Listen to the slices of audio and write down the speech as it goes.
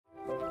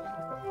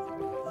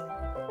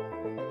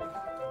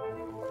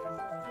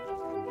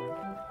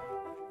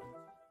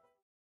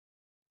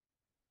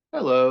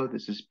Hello,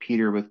 this is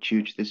Peter with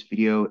Chooch. This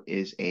video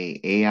is a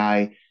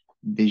AI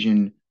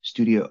Vision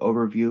Studio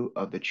overview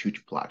of the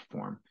Chooch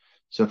platform.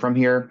 So from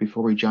here,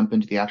 before we jump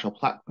into the actual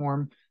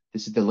platform,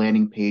 this is the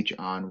landing page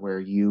on where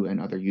you and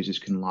other users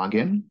can log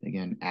in.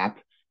 Again,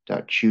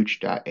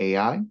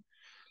 app.chooch.ai.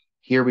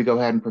 Here we go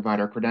ahead and provide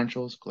our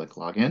credentials, click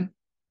login.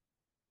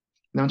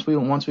 Once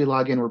we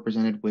log in, we're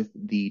presented with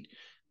the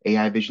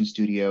AI Vision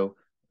Studio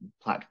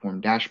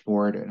platform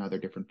dashboard and other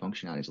different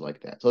functionalities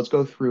like that. So let's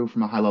go through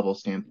from a high level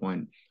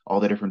standpoint, all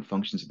the different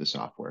functions of the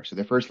software. So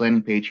the first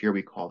landing page here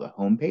we call the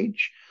home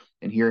page,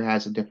 and here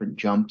has the different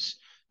jumps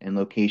and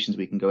locations.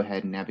 We can go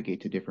ahead and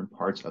navigate to different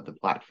parts of the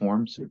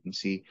platform. So we can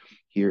see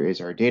here is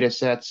our data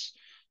sets.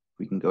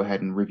 We can go ahead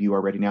and review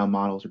our ReadyNow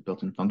models or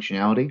built-in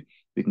functionality.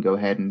 We can go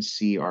ahead and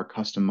see our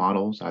custom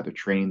models, either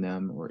training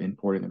them or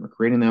importing them or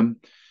creating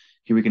them.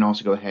 Here we can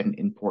also go ahead and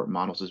import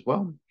models as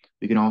well.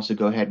 We can also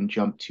go ahead and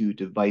jump to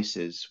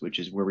devices, which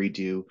is where we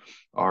do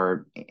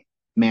our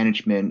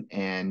management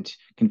and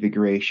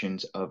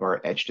configurations of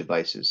our edge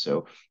devices.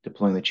 So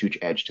deploying the Chooch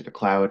Edge to the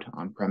cloud,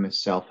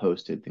 on-premise,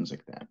 self-hosted, things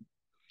like that.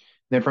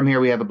 Then from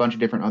here, we have a bunch of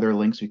different other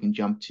links we can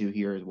jump to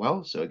here as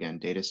well. So again,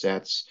 data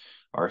sets,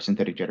 our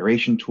synthetic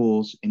generation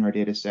tools in our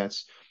data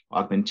sets,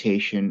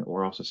 augmentation,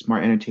 or also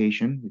smart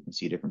annotation. We can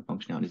see different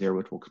functionalities there,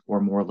 which we'll explore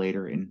more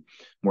later in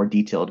more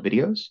detailed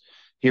videos.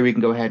 Here we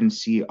can go ahead and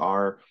see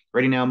our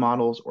ReadyNow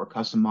models or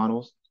custom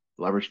models,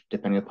 leveraged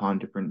depending upon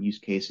different use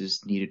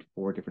cases needed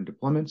for different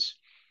deployments,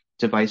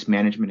 device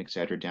management,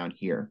 etc. down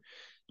here.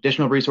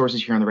 Additional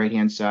resources here on the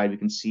right-hand side, we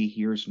can see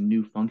here's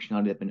new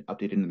functionality that's been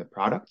updated in the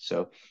product.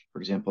 So, for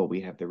example,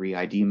 we have the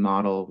ReID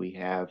model, we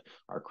have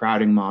our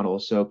crowding model.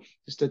 So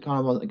just a kind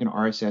of like an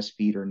RSS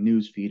feed or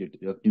news feed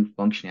of new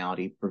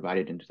functionality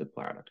provided into the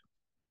product.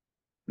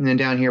 And then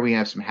down here, we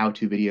have some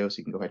how-to videos. So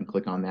you can go ahead and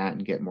click on that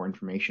and get more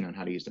information on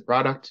how to use the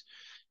product.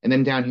 And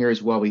then down here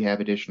as well, we have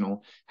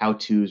additional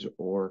how-tos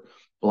or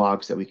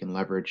blogs that we can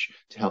leverage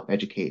to help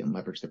educate and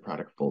leverage the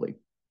product fully.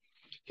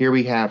 Here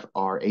we have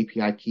our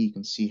API key. You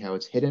can see how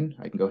it's hidden.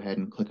 I can go ahead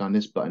and click on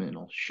this button and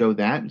it'll show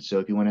that. So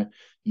if you want to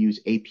use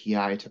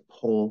API to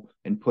pull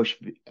and push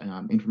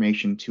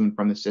information to and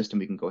from the system,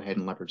 we can go ahead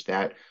and leverage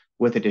that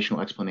with additional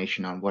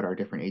explanation on what our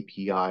different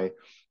API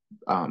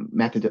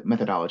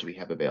methodology we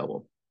have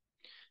available.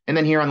 And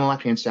then here on the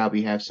left-hand side,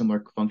 we have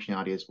similar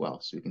functionality as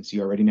well. So we can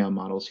see our ReadyNow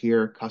models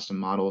here. Custom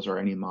models are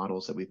any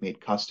models that we've made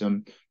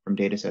custom from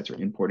datasets or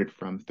imported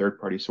from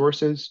third-party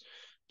sources.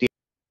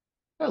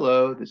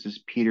 Hello, this is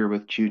Peter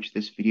with Chooch.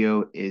 This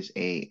video is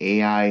a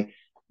AI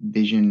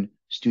Vision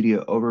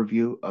Studio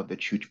overview of the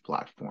Chooch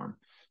platform.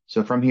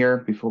 So from here,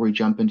 before we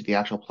jump into the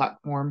actual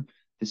platform,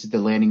 this is the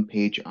landing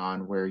page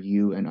on where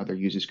you and other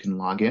users can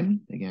log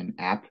in. Again,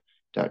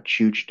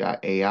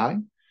 app.chooch.ai.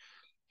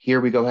 Here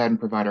we go ahead and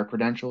provide our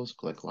credentials,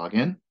 click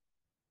login.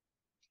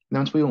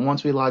 Once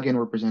we log in,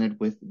 we're presented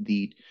with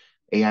the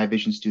AI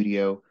Vision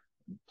Studio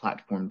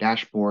platform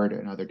dashboard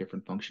and other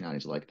different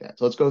functionalities like that.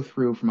 So let's go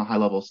through from a high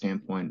level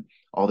standpoint,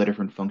 all the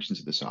different functions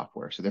of the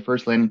software. So the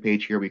first landing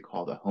page here we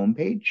call the home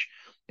page,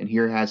 and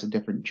here has the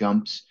different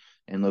jumps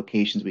and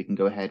locations. We can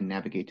go ahead and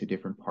navigate to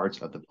different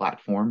parts of the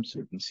platform.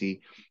 So we can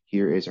see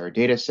here is our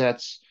data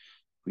sets.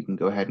 We can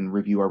go ahead and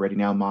review our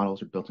ReadyNow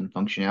models or built-in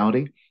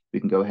functionality. We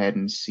can go ahead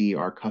and see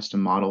our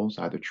custom models,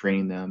 either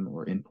training them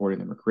or importing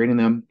them or creating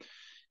them.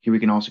 Here we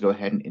can also go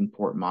ahead and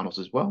import models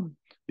as well.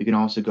 We can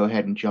also go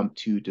ahead and jump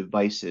to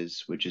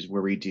devices, which is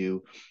where we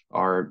do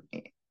our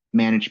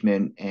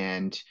management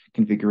and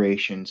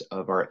configurations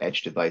of our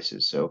edge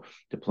devices. So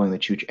deploying the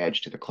Chooch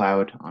Edge to the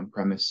cloud,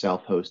 on-premise,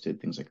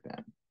 self-hosted, things like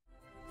that.